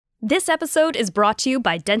This episode is brought to you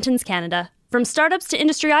by Dentons Canada. From startups to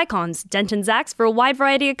industry icons, Dentons acts for a wide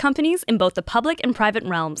variety of companies in both the public and private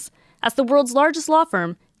realms. As the world's largest law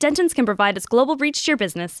firm, Dentons can provide its global reach to your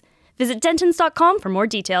business. Visit dentons.com for more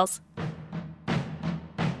details.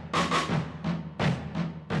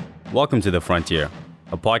 Welcome to The Frontier,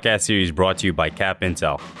 a podcast series brought to you by Cap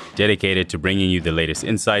Intel, dedicated to bringing you the latest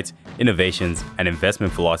insights, innovations, and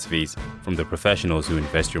investment philosophies from the professionals who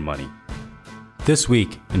invest your money. This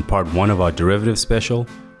week, in part one of our derivative special,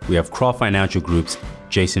 we have Croft Financial Group's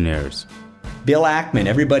Jason Ayres. Bill Ackman,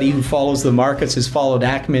 everybody who follows the markets has followed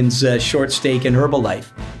Ackman's short stake in Herbalife.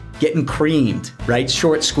 Getting creamed, right?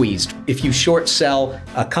 Short squeezed. If you short sell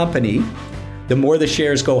a company, the more the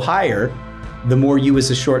shares go higher, the more you as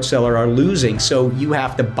a short seller are losing. So you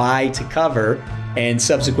have to buy to cover, and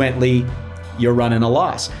subsequently you're running a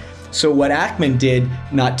loss. So what Ackman did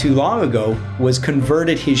not too long ago was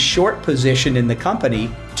converted his short position in the company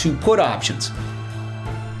to put options.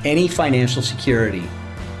 Any financial security,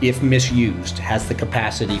 if misused, has the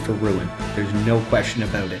capacity for ruin. There's no question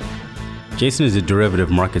about it. Jason is a derivative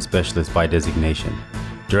market specialist by designation,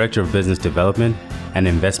 Director of Business Development, and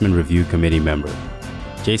Investment Review Committee member.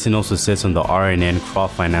 Jason also sits on the RNN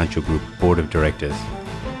Croft Financial Group Board of Directors.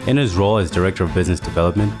 In his role as Director of Business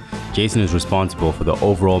Development, Jason is responsible for the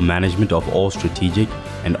overall management of all strategic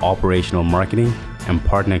and operational marketing and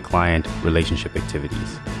partner-client relationship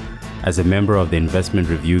activities. As a member of the Investment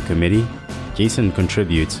Review Committee, Jason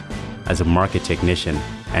contributes as a market technician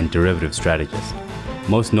and derivative strategist,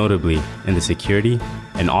 most notably in the security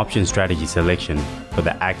and option strategy selection for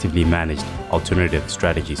the actively managed alternative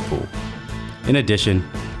strategies pool. In addition,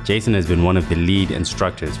 Jason has been one of the lead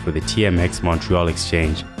instructors for the TMX Montreal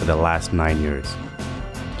Exchange for the last 9 years.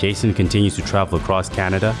 Jason continues to travel across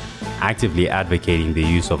Canada, actively advocating the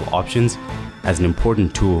use of options as an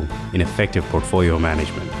important tool in effective portfolio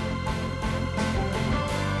management.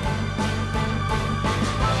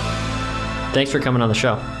 Thanks for coming on the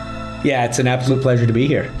show. Yeah, it's an absolute pleasure to be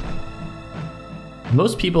here.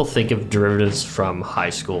 Most people think of derivatives from high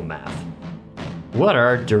school math. What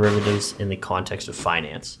are derivatives in the context of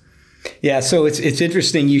finance? Yeah, so it's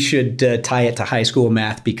interesting you should tie it to high school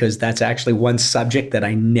math, because that's actually one subject that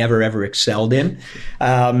I never ever excelled in.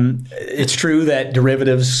 It's true that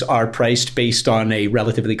derivatives are priced based on a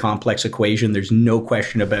relatively complex equation. There's no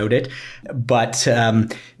question about it. But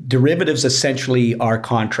derivatives essentially are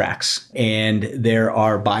contracts, and there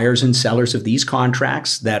are buyers and sellers of these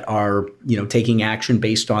contracts that are, taking action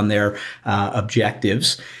based on their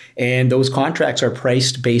objectives. And those contracts are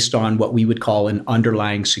priced based on what we would call an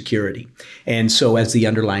underlying security. And so as the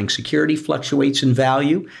underlying security fluctuates in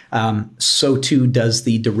value, so too does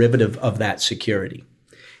the derivative of that security.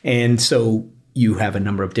 And so you have a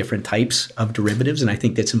number of different types of derivatives. And I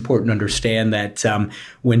think that's important to understand that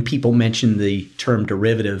when people mention the term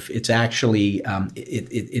derivative, it's actually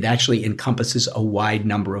it actually encompasses a wide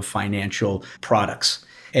number of financial products.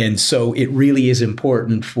 And so it really is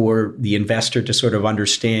important for the investor to sort of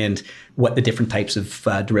understand what the different types of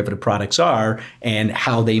derivative products are and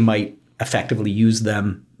how they might effectively use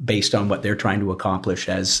them based on what they're trying to accomplish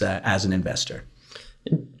as an investor.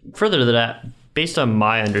 Further to that, based on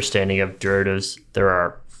my understanding of derivatives, there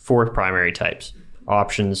are 4 primary types: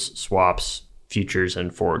 options, swaps, futures,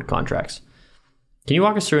 and forward contracts. Can you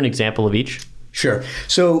walk us through an example of each? Sure.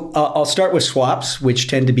 So I'll start with swaps, which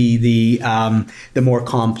tend to be the more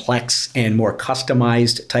complex and more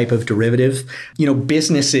customized type of derivative.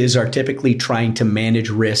 Businesses are typically trying to manage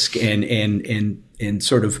risk and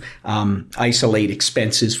sort of isolate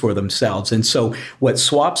expenses for themselves. And so what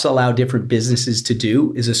swaps allow different businesses to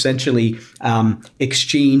do is essentially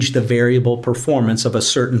exchange the variable performance of a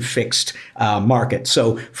certain fixed market.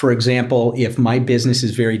 So for example, if my business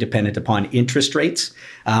is very dependent upon interest rates,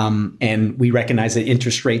 and we recognize that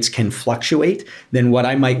interest rates can fluctuate, then what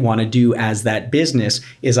I might want to do as that business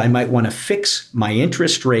is I might want to fix my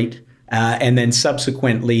interest rate and then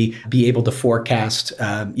subsequently be able to forecast,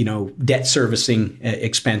 debt servicing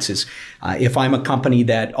expenses. If I'm a company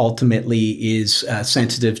that ultimately is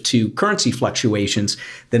sensitive to currency fluctuations,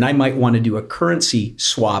 then I might want to do a currency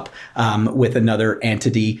swap with another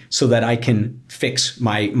entity so that I can fix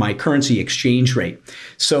my currency exchange rate.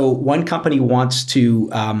 So one company wants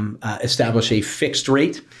to establish a fixed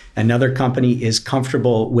rate. Another company is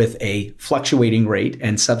comfortable with a fluctuating rate,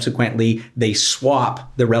 and subsequently they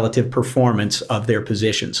swap the relative performance of their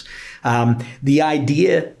positions. The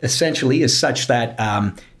idea essentially is such that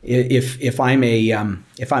if I'm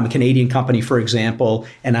a Canadian company, for example,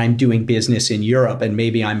 and I'm doing business in Europe and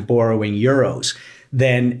maybe I'm borrowing euros,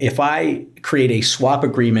 then if I create a swap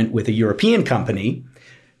agreement with a European company,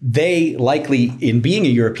 they likely, in being a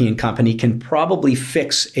European company, can probably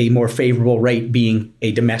fix a more favorable rate being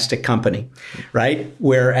a domestic company, right?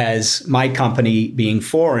 Whereas my company, being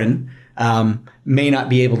foreign, may not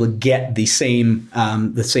be able to get the same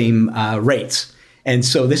rates. And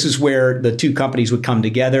so this is where the two companies would come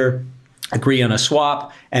together, agree on a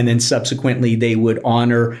swap, and then subsequently they would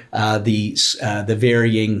honor the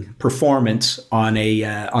varying performance on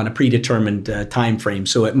a predetermined time frame.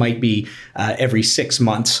 So it might be every 6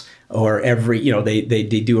 months, or every, they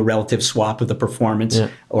do a relative swap of the performance,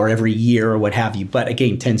 or every year or what have you. But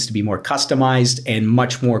again, tends to be more customized and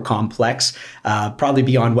much more complex, probably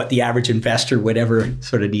beyond what the average investor would ever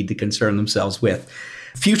sort of need to concern themselves with.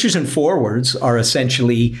 Futures and forwards are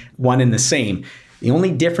essentially one and the same. The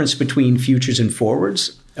only difference between futures and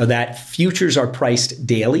forwards are that futures are priced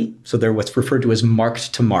daily. So they're what's referred to as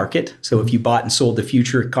marked to market. So if you bought and sold the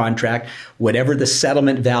future contract, whatever the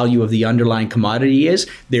settlement value of the underlying commodity is,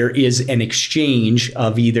 there is an exchange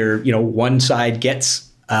of either, one side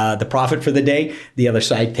gets the profit for the day, the other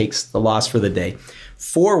side takes the loss for the day.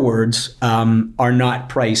 Forwards are not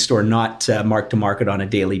priced or not marked to market on a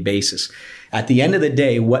daily basis. At the end of the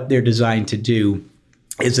day, what they're designed to do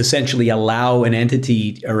is essentially allow an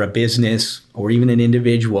entity or a business or even an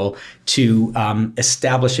individual to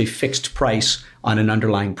establish a fixed price on an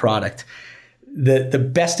underlying product. The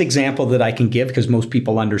best example that I can give, because most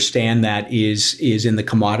people understand that, is in the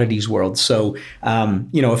commodities world. So,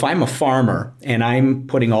 if I'm a farmer and I'm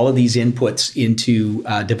putting all of these inputs into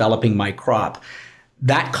developing my crop,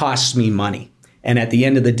 that costs me money. And at the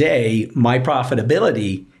end of the day, my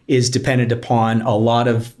profitability is dependent upon a lot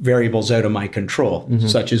of variables out of my control,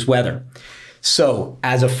 such as weather. So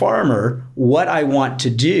as a farmer, what I want to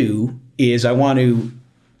do is I want to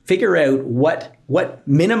figure out what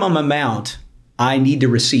minimum amount I need to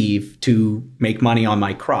receive to make money on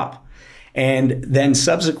my crop. And then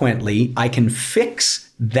subsequently, I can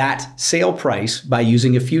fix that sale price by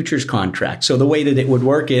using a futures contract. So the way that it would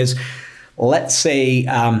work is, let's say,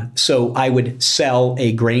 so I would sell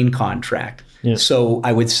a grain contract. Yeah. So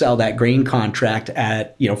I would sell that grain contract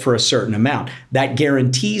at, for a certain amount. That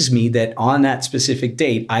guarantees me that on that specific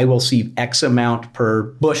date, I will receive X amount per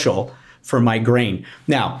bushel for my grain.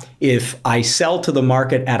 Now, if I sell to the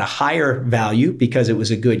market at a higher value because it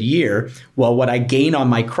was a good year, well, what I gain on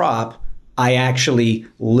my crop, I actually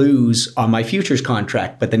lose on my futures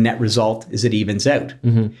contract, but the net result is it evens out.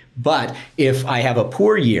 But if I have a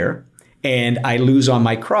poor year and I lose on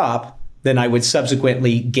my crop, then I would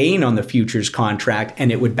subsequently gain on the futures contract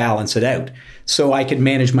and it would balance it out. So I could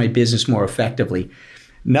manage my business more effectively.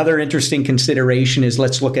 Another interesting consideration is,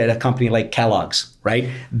 let's look at a company like Kellogg's, right?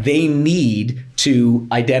 They need to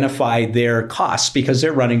identify their costs because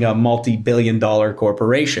they're running a multi-billion-dollar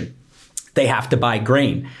corporation. They have to buy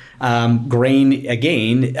grain. Grain,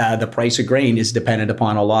 again, the price of grain is dependent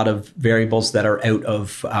upon a lot of variables that are out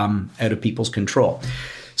of people's control.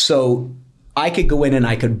 So I could go in and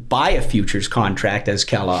I could buy a futures contract as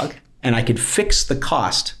Kellogg, and I could fix the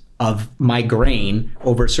cost of my grain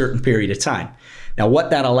over a certain period of time. Now, what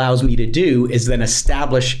that allows me to do is then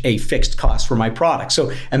establish a fixed cost for my product.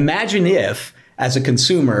 So imagine if, as a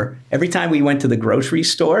consumer, every time we went to the grocery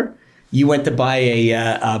store, you went to buy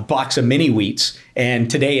a box of mini wheats,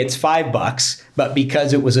 and today it's $5, but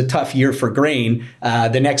because it was a tough year for grain,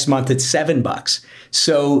 the next month it's $7.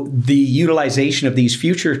 So the utilization of these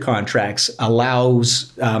future contracts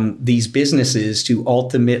allows these businesses to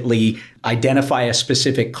ultimately identify a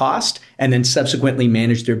specific cost and then subsequently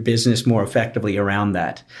manage their business more effectively around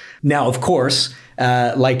that. Now, of course,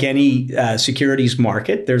 like any securities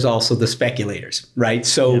market, there's also the speculators, right?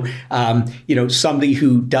 So, somebody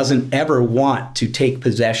who doesn't ever want to take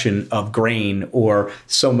possession of grain or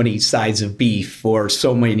so many sides of beef or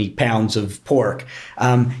so many pounds of pork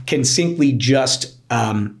can simply just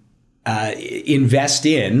invest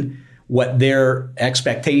in what their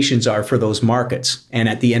expectations are for those markets. And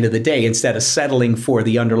at the end of the day, instead of settling for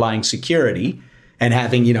the underlying security and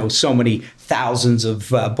having, so many thousands of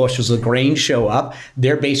bushels of grain show up,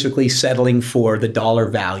 they're basically settling for the dollar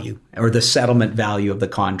value or the settlement value of the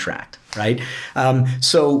contract, right?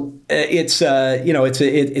 So it's a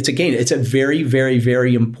very, very,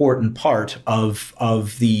 very important part of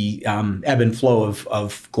the ebb and flow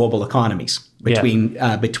of global economies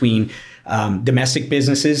between domestic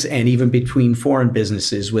businesses and even between foreign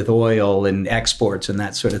businesses with oil and exports and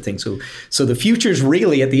that sort of thing. So the futures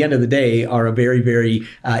really, at the end of the day, are a very, very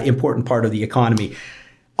important part of the economy.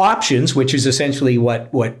 Options, which is essentially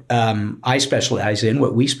what I specialize in,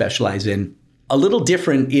 what we specialize in, a little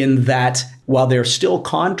different in that while they're still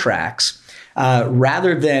contracts,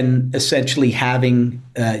 rather than essentially having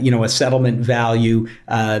a settlement value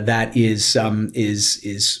that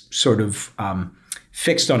is sort of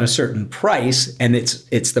fixed on a certain price, and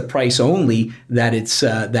it's the price only that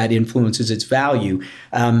that influences its value.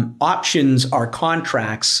 Options are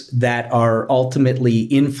contracts that are ultimately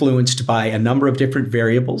influenced by a number of different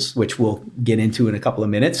variables, which we'll get into in a couple of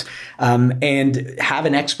minutes, and have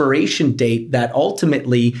an expiration date that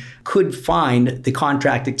ultimately could find the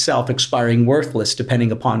contract itself expiring worthless,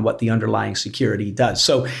 depending upon what the underlying security does.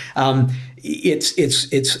 So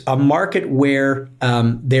it's a market where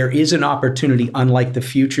there is an opportunity, unlike the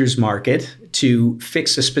futures market, to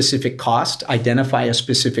fix a specific cost, identify a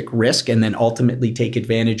specific risk, and then ultimately take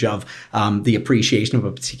advantage of the appreciation of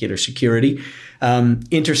a particular security.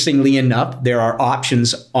 Interestingly enough, there are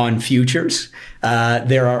options on futures.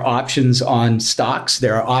 There are options on stocks.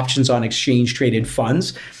 There are options on exchange traded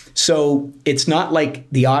funds. So it's not like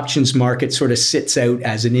the options market sort of sits out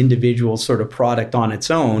as an individual sort of product on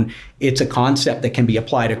its own. It's a concept that can be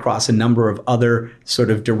applied across a number of other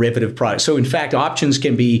sort of derivative products. So in fact, options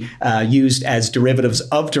can be used as derivatives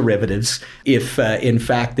of derivatives if in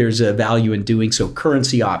fact there's a value in doing so.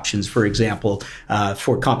 Currency options, for example,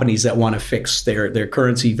 for companies that want to fix their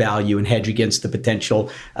currency value and hedge against the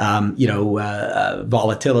potential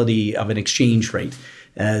volatility of an exchange rate.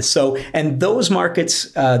 And those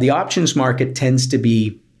markets, the options market tends to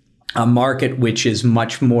be a market which is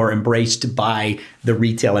much more embraced by the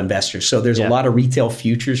retail investors. So there's a lot of retail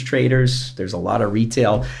futures traders. There's a lot of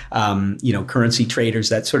retail, currency traders,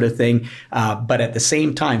 that sort of thing. But at the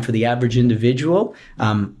same time, for the average individual,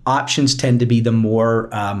 options tend to be the more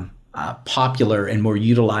popular and more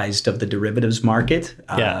utilized of the derivatives market.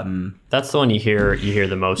 That's the one you hear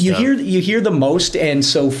the most. You hear the most, and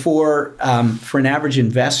so for an average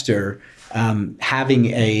investor,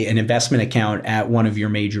 having an investment account at one of your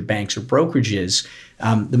major banks or brokerages,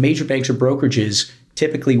 the major banks or brokerages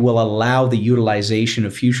typically will allow the utilization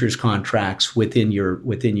of futures contracts within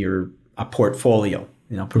your portfolio.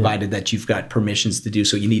 Provided that you've got permissions to do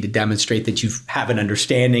so. You need to demonstrate that you have an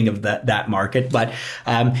understanding of that market. But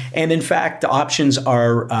and in fact, the options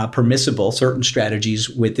are permissible, certain strategies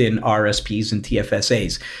within RSPs and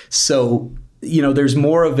TFSAs. So there's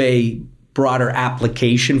more of a broader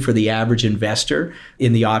application for the average investor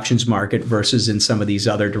in the options market versus in some of these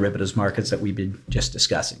other derivatives markets that we've been just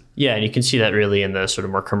discussing. Yeah, and you can see that really in the sort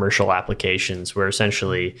of more commercial applications where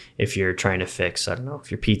essentially if you're trying to fix, if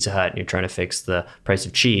you're Pizza Hut and you're trying to fix the price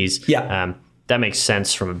of cheese, that makes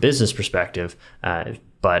sense from a business perspective.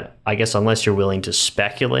 But I guess unless you're willing to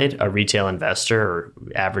speculate, a retail investor or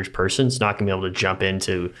average person's not going to be able to jump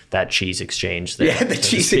into that cheese exchange there. Yeah, the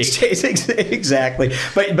cheese exchange, exactly.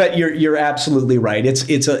 But you're absolutely right.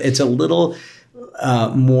 It's a little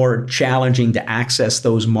more challenging to access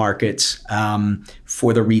those markets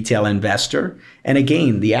for the retail investor. And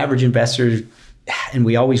again, the average investor, and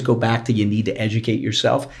we always go back to you need to educate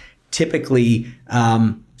yourself. Typically,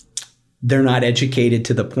 they're not educated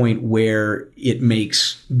to the point where it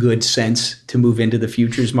makes good sense to move into the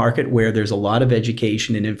futures market, where there's a lot of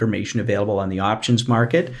education and information available on the options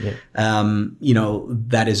market,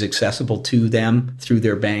 that is accessible to them through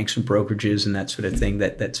their banks and brokerages and that sort of thing,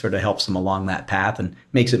 that sort of helps them along that path and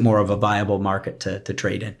makes it more of a viable market to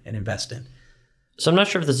trade in and invest in. So I'm not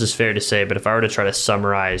sure if this is fair to say, but if I were to try to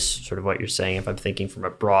summarize sort of what you're saying, if I'm thinking from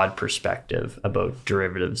a broad perspective about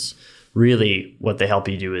derivatives, really what they help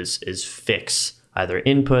you do is fix either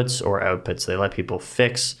inputs or outputs. They let people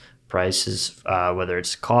fix prices, whether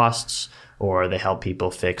it's costs, or they help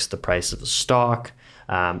people fix the price of a stock,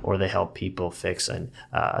 or they help people fix a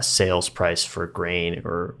sales price for grain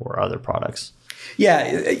or other products.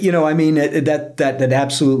 Yeah, that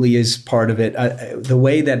absolutely is part of it. The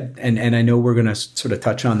way that, and I know we're going to sort of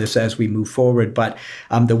touch on this as we move forward, but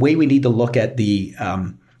the way we need to look at the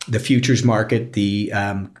futures market,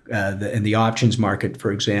 and the options market,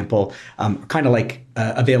 for example, kind of like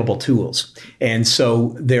available tools. And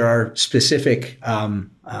so there are specific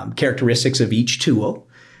characteristics of each tool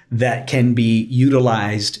that can be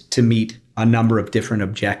utilized to meet a number of different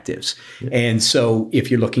objectives. Yeah. And so if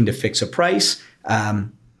you're looking to fix a price,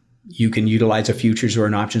 you can utilize a futures or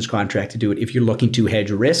an options contract to do it. If you're looking to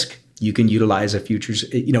hedge risk, you can utilize a futures,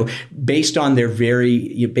 based on the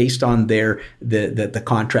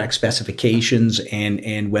contract specifications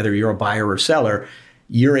and whether you're a buyer or seller,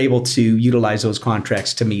 you're able to utilize those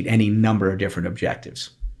contracts to meet any number of different objectives.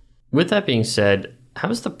 With that being said, how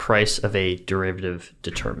is the price of a derivative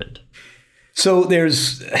determined? So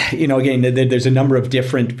there's, again, there's a number of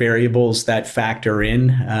different variables that factor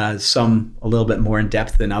in, some a little bit more in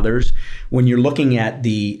depth than others. When you're looking at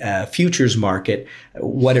the futures market,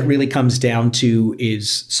 what it really comes down to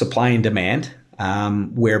is supply and demand,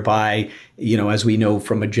 whereby, as we know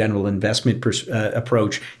from a general investment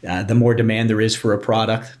approach, the more demand there is for a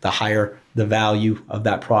product, the higher the value of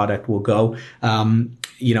that product will go.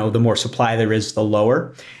 The more supply there is, the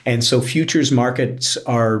lower. And so futures markets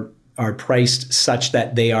are priced such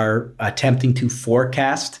that they are attempting to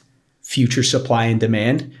forecast future supply and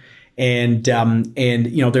demand. And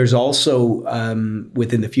there's also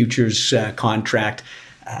within the futures contract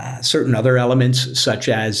certain other elements such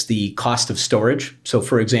as the cost of storage. So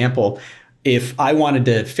for example, if I wanted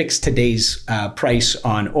to fix today's price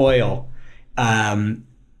on oil,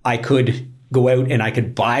 I could go out and I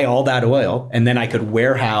could buy all that oil, and then I could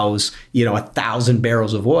warehouse, 1,000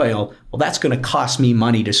 barrels of oil. Well, that's going to cost me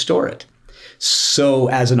money to store it. So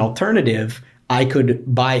as an alternative, I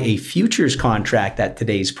could buy a futures contract at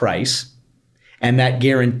today's price, and that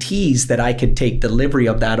guarantees that I could take delivery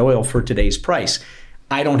of that oil for today's price.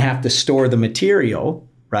 I don't have to store the material,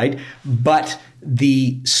 right? But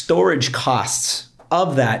the storage costs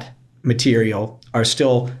of that material are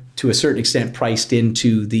still, to a certain extent, priced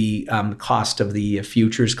into the cost of the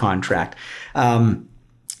futures contract.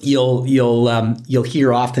 You'll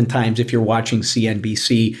hear oftentimes, if you're watching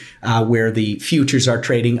CNBC, where the futures are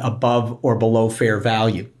trading above or below fair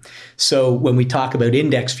value. So when we talk about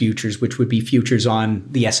index futures, which would be futures on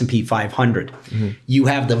the S&P 500, you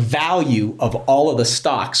have the value of all of the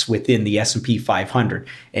stocks within the S&P 500.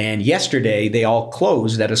 And yesterday, they all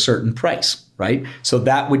closed at a certain price, right? So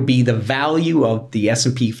that would be the value of the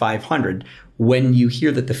S&P 500. When you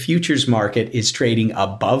hear that the futures market is trading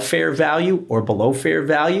above fair value or below fair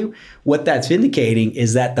value, what that's indicating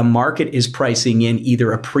is that the market is pricing in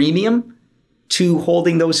either a premium to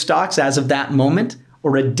holding those stocks as of that moment,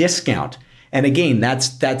 or a discount. And again, that's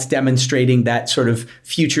demonstrating that sort of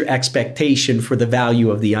future expectation for the value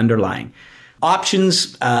of the underlying.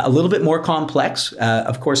 Options, a little bit more complex.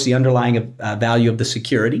 Of course, the underlying value of the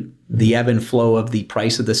security, the ebb and flow of the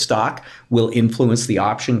price of the stock will influence the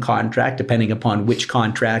option contract, depending upon which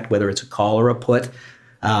contract, whether it's a call or a put.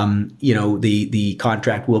 The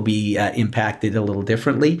contract will be impacted a little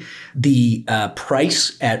differently. The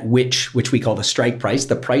price at which we call the strike price,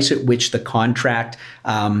 the price at which the contract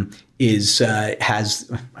let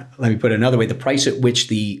me put it another way, the price at which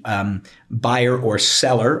the buyer or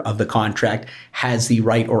seller of the contract has the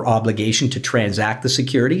right or obligation to transact the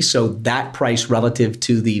security. So that price relative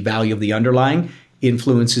to the value of the underlying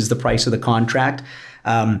influences the price of the contract.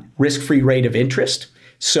 Risk-free rate of interest.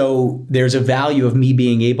 So there's a value of me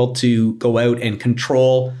being able to go out and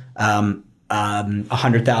control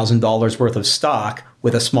 $100,000 worth of stock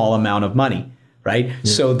with a small amount of money, right? Yeah.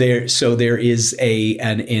 So there is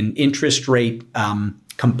an interest rate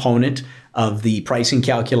component of the pricing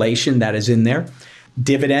calculation that is in there.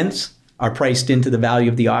 Dividends are priced into the value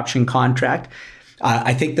of the option contract.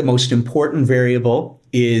 I think the most important variable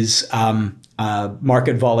is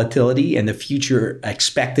market volatility and the future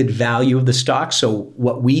expected value of the stock. So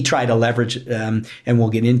what we try to leverage, and we'll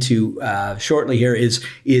get into shortly here, is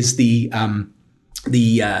the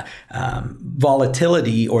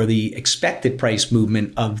volatility or the expected price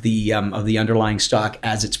movement of the underlying stock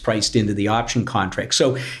as it's priced into the option contract.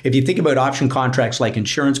 So if you think about option contracts like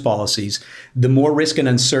insurance policies, the more risk and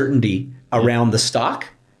uncertainty around the stock,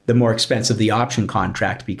 the more expensive the option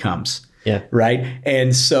contract becomes. Yeah. Right.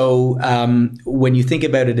 And so when you think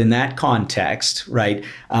about it in that context, right,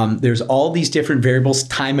 there's all these different variables,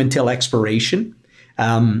 time until expiration.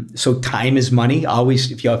 So time is money.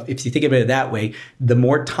 Always, if you think about it that way, the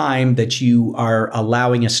more time that you are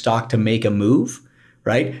allowing a stock to make a move,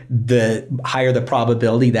 right, the higher the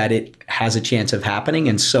probability that it has a chance of happening.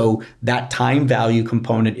 And so that time value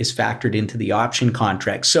component is factored into the option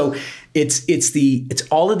contract. So it's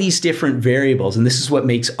all of these different variables. And this is what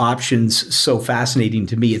makes options so fascinating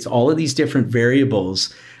to me. It's all of these different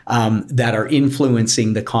variables that are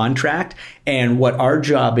influencing the contract. And what our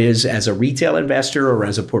job is as a retail investor or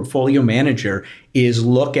as a portfolio manager is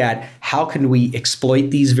look at how can we exploit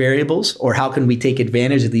these variables, or how can we take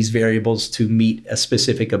advantage of these variables to meet a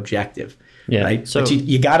specific objective. Yeah. Right. So, but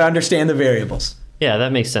you got to understand the variables. Yeah,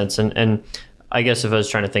 that makes sense. And I guess if I was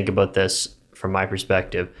trying to think about this from my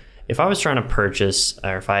perspective, if I was trying to purchase,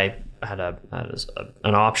 or if I had an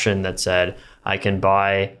option that said I can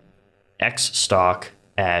buy X stock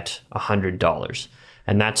at $100,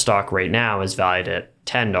 and that stock right now is valued at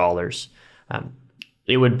 $10,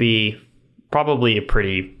 it would be probably a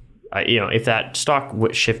pretty, if that stock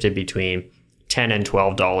shifted between $10 and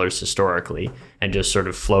 $12 historically and just sort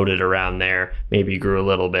of floated around there, maybe grew a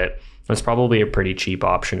little bit, that's probably a pretty cheap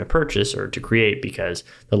option to purchase or to create, because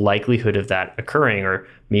the likelihood of that occurring, or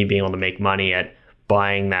me being able to make money at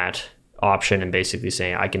buying that option and basically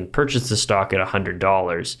saying I can purchase the stock at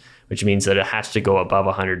 $100, which means that it has to go above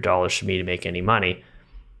 $100 for me to make any money,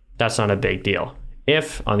 that's not a big deal.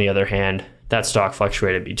 If, on the other hand, that stock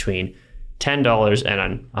fluctuated between $10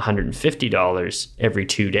 and $150 every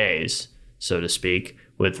 2 days, so to speak,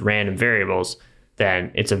 with random variables,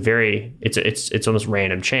 then it's almost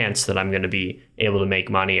random chance that I'm going to be able to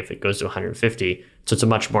make money if it goes to 150. So it's a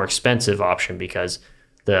much more expensive option because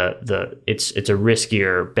it's a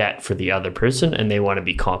riskier bet for the other person, and they want to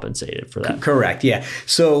be compensated for that. Correct. Yeah.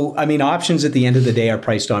 So, I mean, options at the end of the day are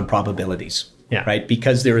priced on probabilities. Yeah. Right.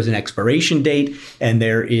 Because there is an expiration date and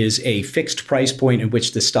there is a fixed price point in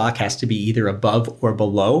which the stock has to be either above or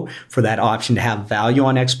below for that option to have value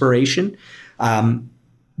on expiration.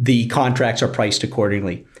 The contracts are priced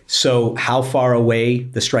accordingly. So how far away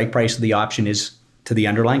the strike price of the option is to the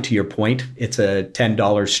underlying, to your point, it's a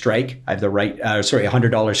 $10 strike. I have the right,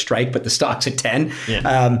 $100 strike, but the stock's at 10.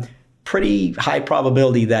 Yeah. Pretty high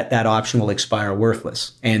probability that option will expire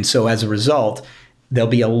worthless. And so as a result, there'll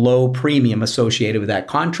be a low premium associated with that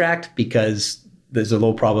contract because there's a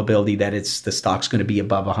low probability that the stock's going to be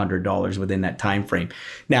above $100 within that time frame.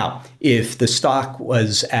 Now, if the stock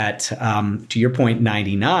was at, to your point,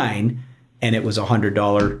 99 and it was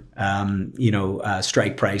 $100,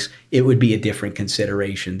 strike price, it would be a different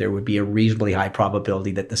consideration. There would be a reasonably high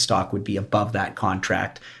probability that the stock would be above that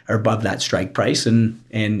contract or above that strike price, and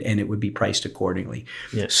it would be priced accordingly.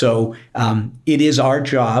 Yeah. So it is our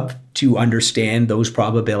job to understand those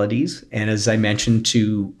probabilities, and as I mentioned,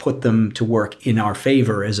 to put them to work in our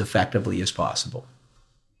favor as effectively as possible.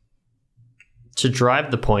 To drive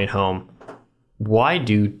the point home, why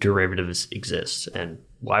do derivatives exist, and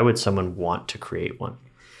why would someone want to create one?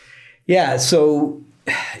 Yeah, so,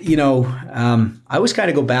 I always kind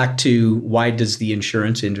of go back to why does the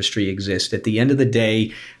insurance industry exist? At the end of the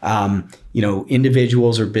day,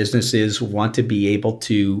 individuals or businesses want to be able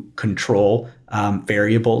to control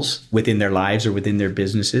variables within their lives or within their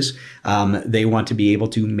businesses. They want to be able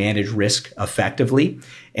to manage risk effectively.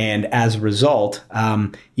 And as a result,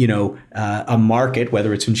 a market,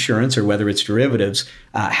 whether it's insurance or whether it's derivatives,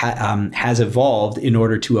 has evolved in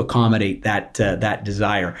order to accommodate that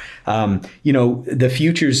desire. The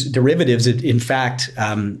futures derivatives, in fact,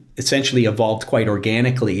 essentially evolved quite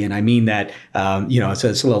organically. And I mean that,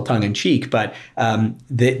 it's a little tongue in cheek, but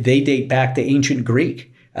they date back to ancient Greek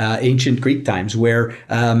times, where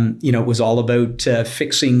it was all about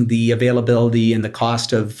fixing the availability and the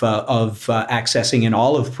cost of accessing an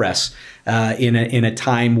olive press in a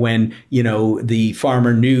time when the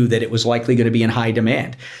farmer knew that it was likely going to be in high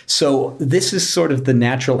demand. So this is sort of the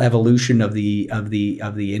natural evolution of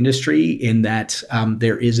the industry, in that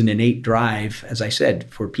there is an innate drive, as I said,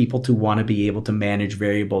 for people to want to be able to manage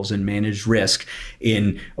variables and manage risk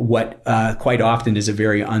in what quite often is a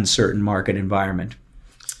very uncertain market environment.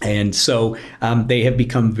 And so they have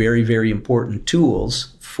become very, very important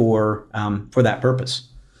tools for that purpose.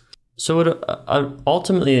 So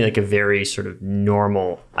ultimately, like a very sort of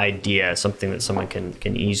normal idea, something that someone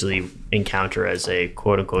can easily encounter as a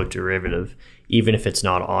quote unquote derivative, even if it's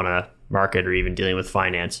not on a market or even dealing with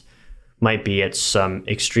finance, might be at some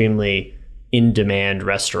extremely in-demand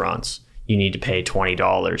restaurants. You need to pay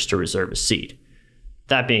 $20 to reserve a seat.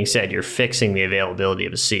 That being said, you're fixing the availability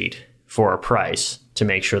of a seat for a price to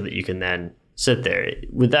make sure that you can then sit there.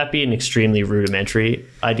 Would that be an extremely rudimentary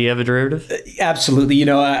idea of a derivative? Absolutely.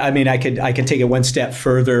 I could take it one step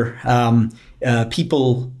further.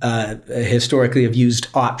 People historically have used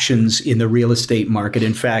options in the real estate market.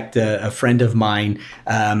 In fact, a friend of mine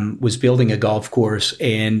was building a golf course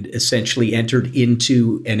and essentially entered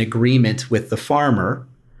into an agreement with the farmer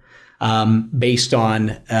based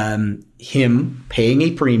on him paying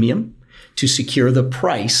a premium to secure the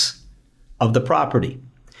price of the property.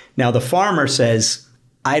 Now, the farmer says,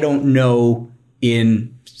 I don't know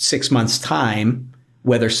in 6 months' time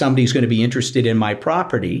whether somebody's going to be interested in my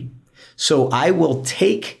property, so I will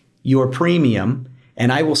take your premium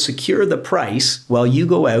and I will secure the price while you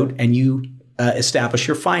go out and you establish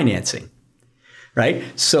your financing, right?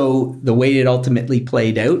 So the way it ultimately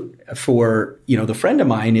played out for the friend of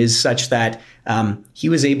mine is such that he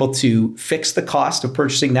was able to fix the cost of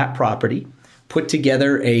purchasing that property, put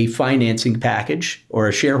together a financing package or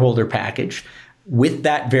a shareholder package with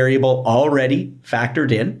that variable already factored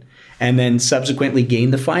in, and then subsequently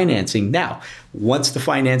gain the financing. Now, once the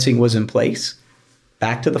financing was in place,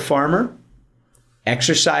 back to the farmer,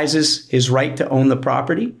 exercises his right to own the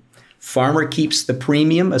property, Farmer keeps the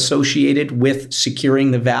premium associated with securing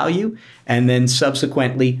the value and then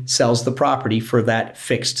subsequently sells the property for that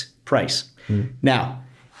fixed price. Now,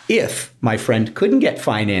 if my friend couldn't get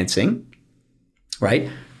financing, right,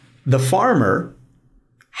 the farmer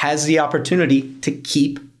has the opportunity to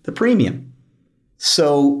keep the premium.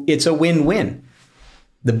 So it's a win-win.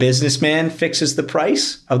 The businessman fixes the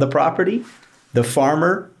price of the property. The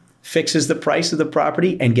farmer fixes the price of the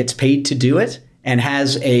property and gets paid to do it and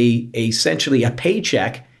has essentially a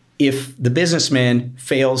paycheck if the businessman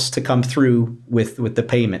fails to come through with the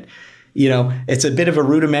payment. It's a bit of a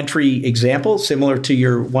rudimentary example, similar to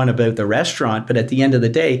your one about the restaurant, but at the end of the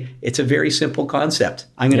day, it's a very simple concept.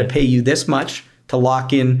 I'm going to pay you this much to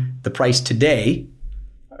lock in the price today,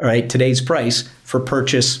 all right, today's price for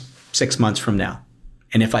purchase 6 months from now.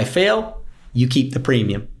 And if I fail, you keep the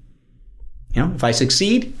premium. If I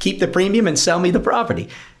succeed, keep the premium and sell me the property.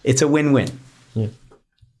 It's a win-win. Yeah.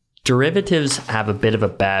 Derivatives have a bit of a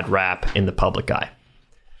bad rap in the public eye.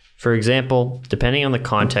 For example, depending on the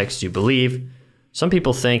context you believe, some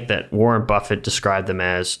people think that Warren Buffett described them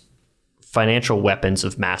as financial weapons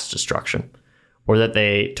of mass destruction, or that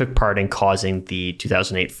they took part in causing the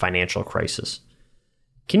 2008 financial crisis.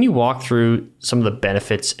 Can you walk through some of the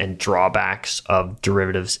benefits and drawbacks of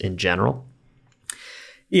derivatives in general?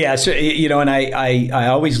 Yeah, so, and I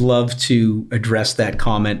always love to address that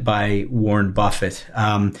comment by Warren Buffett.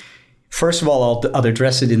 First of all, I'll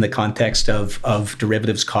address it in the context of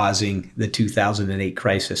derivatives causing the 2008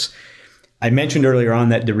 crisis. I mentioned earlier on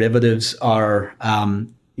that derivatives are,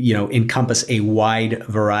 encompass a wide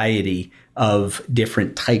variety of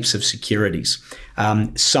different types of securities.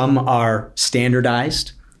 Some are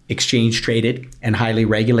standardized, exchange traded, and highly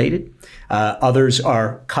regulated. Others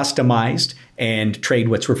are customized and trade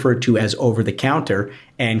what's referred to as over the counter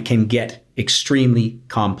and can get extremely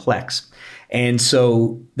complex. And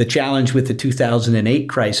so the challenge with the 2008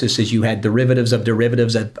 crisis is you had derivatives of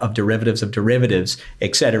derivatives of derivatives of derivatives,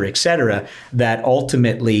 et cetera, that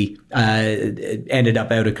ultimately ended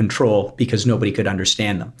up out of control because nobody could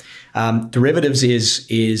understand them. Derivatives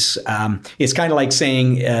is kind of like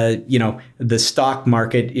saying, the stock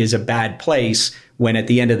market is a bad place when at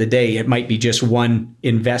the end of the day, it might be just one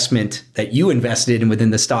investment that you invested in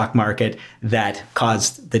within the stock market that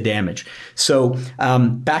caused the damage. So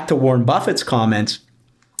back to Warren Buffett's comments,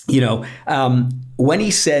 when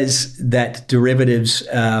he says that derivatives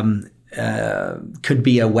could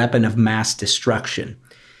be a weapon of mass destruction,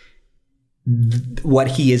 what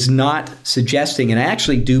he is not suggesting, and I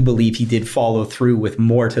actually do believe he did follow through with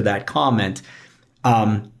more to that comment,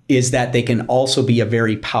 is that they can also be a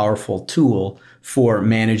very powerful tool for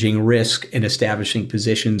managing risk and establishing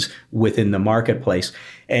positions within the marketplace.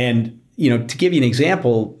 And, to give you an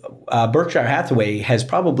example, Berkshire Hathaway has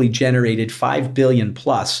probably generated $5 billion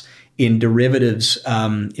plus in derivatives,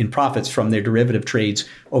 in profits from their derivative trades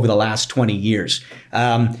over the last 20 years.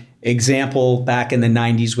 Example, back in the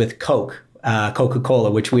 90s with Coca-Cola,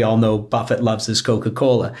 which we all know Buffett loves this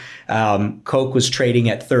Coca-Cola. Coke was trading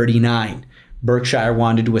at 39. Berkshire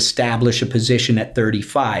wanted to establish a position at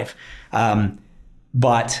 35.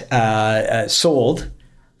 But sold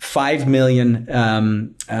 5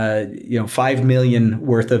 million, 5 million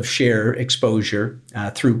worth of share exposure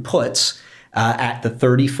through puts at the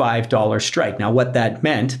 $35 strike. Now, what that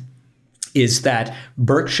meant is that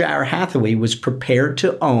Berkshire Hathaway was prepared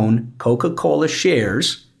to own Coca-Cola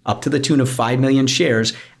shares up to the tune of 5 million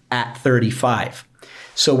shares at 35.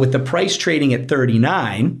 So with the price trading at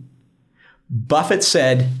 39, Buffett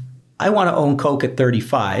said, I want to own Coke at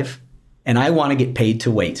 35. And I want to get paid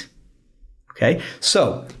to wait. Okay.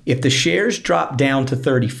 So if the shares drop down to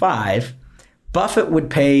 35, Buffett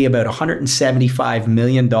would pay about $175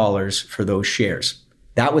 million for those shares.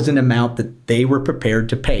 That was an amount that they were prepared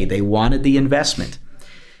to pay. They wanted the investment.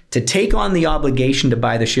 To take on the obligation to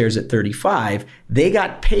buy the shares at 35, they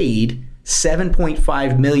got paid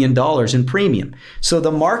 $7.5 million in premium. So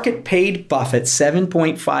the market paid Buffett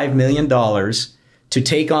 $7.5 million to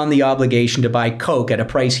take on the obligation to buy Coke at a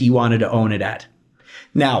price he wanted to own it at.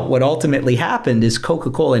 Now, what ultimately happened is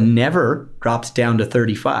Coca-Cola never dropped down to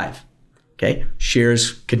 35. Okay,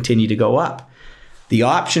 shares continue to go up. The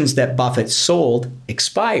options that Buffett sold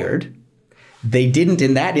expired. They didn't,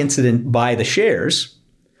 in that incident, buy the shares,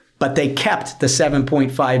 but they kept the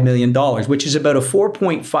 $7.5 million, which is about a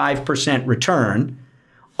 4.5% return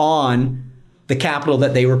on the capital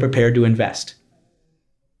that they were prepared to invest.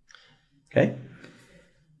 Okay.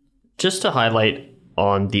 Just to highlight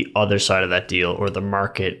on the other side of that deal, or the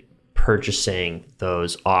market purchasing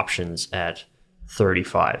those options at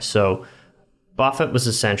 35. So Buffett was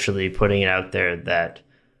essentially putting it out there that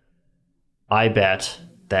I bet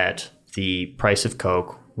that the price of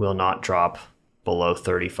Coke will not drop below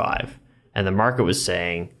 35. And the market was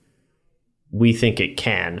saying, we think it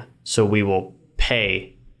can, so we will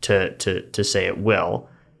pay to say it will,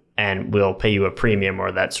 and we'll pay you a premium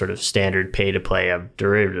or that sort of standard pay to play of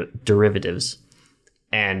derivatives.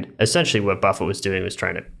 And essentially what Buffett was doing was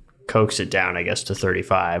trying to coax it down, I guess, to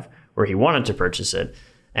 35, where he wanted to purchase it,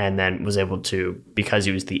 and then was able to, because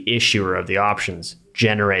he was the issuer of the options,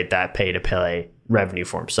 generate that pay to play revenue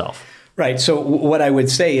for himself. Right. So what I would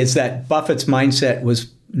say is that Buffett's mindset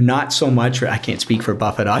was not so much, or I can't speak for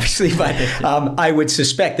Buffett, obviously, but I would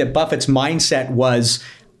suspect that Buffett's mindset was,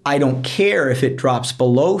 I don't care if it drops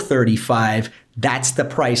below 35, that's the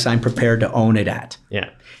price I'm prepared to own it at. Yeah.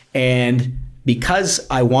 And because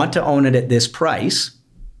I want to own it at this price,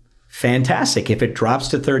 fantastic. If it drops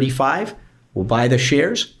to 35, we'll buy the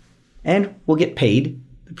shares and we'll get paid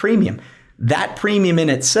the premium. That premium in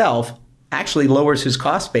itself actually lowers his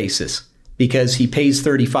cost basis because he pays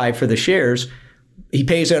 35 for the shares. He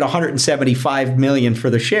pays out 175 million for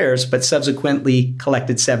the shares, but subsequently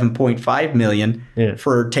collected 7.5 million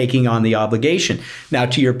for taking on the obligation. Now,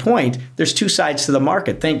 to your point, there's two sides to the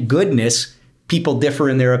market. Thank goodness people differ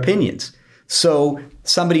in their opinions. So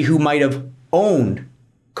somebody who might have owned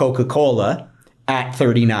Coca-Cola at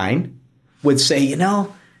 39 would say, you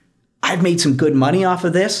know, I've made some good money off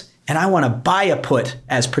of this and I want to buy a put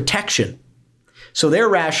as protection. So their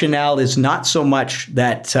rationale is not so much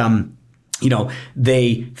that,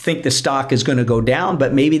 they think the stock is going to go down,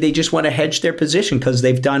 but maybe they just want to hedge their position because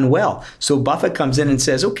they've done well. So Buffett comes in and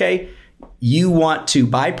says, okay, you want to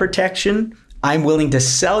buy protection. I'm willing to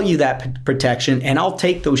sell you that protection and I'll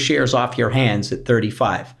take those shares off your hands at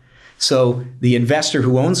 35. So the investor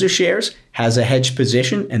who owns the shares has a hedged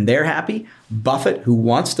position and they're happy. Buffett, who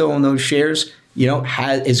wants to own those shares,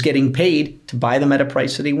 is getting paid to buy them at a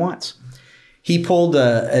price that he wants. He pulled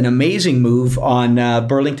an amazing move on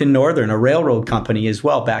Burlington Northern, a railroad company as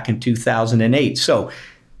well, back in 2008. So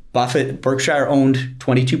Berkshire owned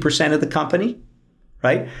 22% of the company,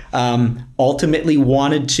 right? Ultimately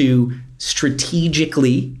wanted to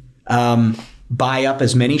strategically buy up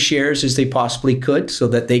as many shares as they possibly could so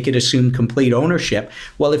that they could assume complete ownership.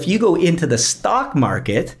 Well, if you go into the stock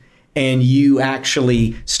market and you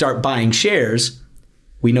actually start buying shares,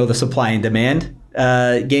 we know the supply and demand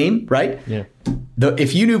game, right? Yeah.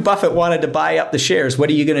 If you knew Buffett wanted to buy up the shares, what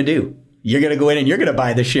are you going to do? You're going to go in and you're going to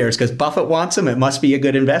buy the shares because Buffett wants them. It must be a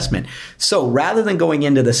good investment. So rather than going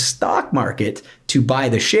into the stock market to buy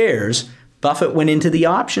the shares, Buffett went into the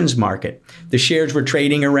options market. The shares were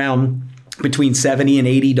trading around between $70 and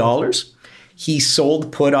 $80. He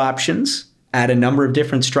sold put options at a number of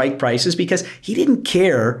different strike prices because he didn't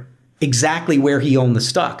care exactly where he owned the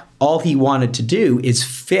stock. All he wanted to do is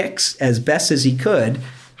fix as best as he could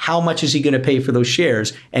how much is he going to pay for those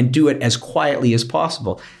shares and do it as quietly as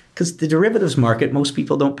possible. Because the derivatives market, most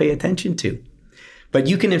people don't pay attention to. But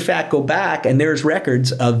you can, in fact, go back and there's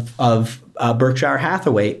records of Berkshire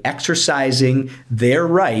Hathaway exercising their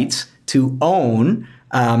rights to own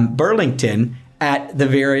Burlington at the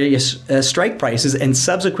various strike prices and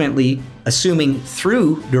subsequently assuming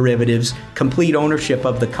through derivatives complete ownership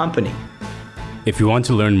of the company. If you want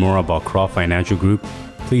to learn more about Croft Financial Group,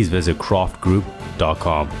 please visit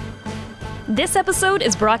croftgroup.com. This episode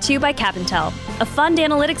is brought to you by Capital, a fund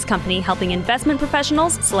analytics company helping investment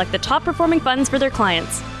professionals select the top performing funds for their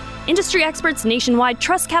clients. Industry experts nationwide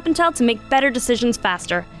trust Capital to make better decisions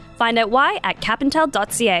faster. Find out why at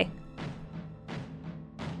capital.ca.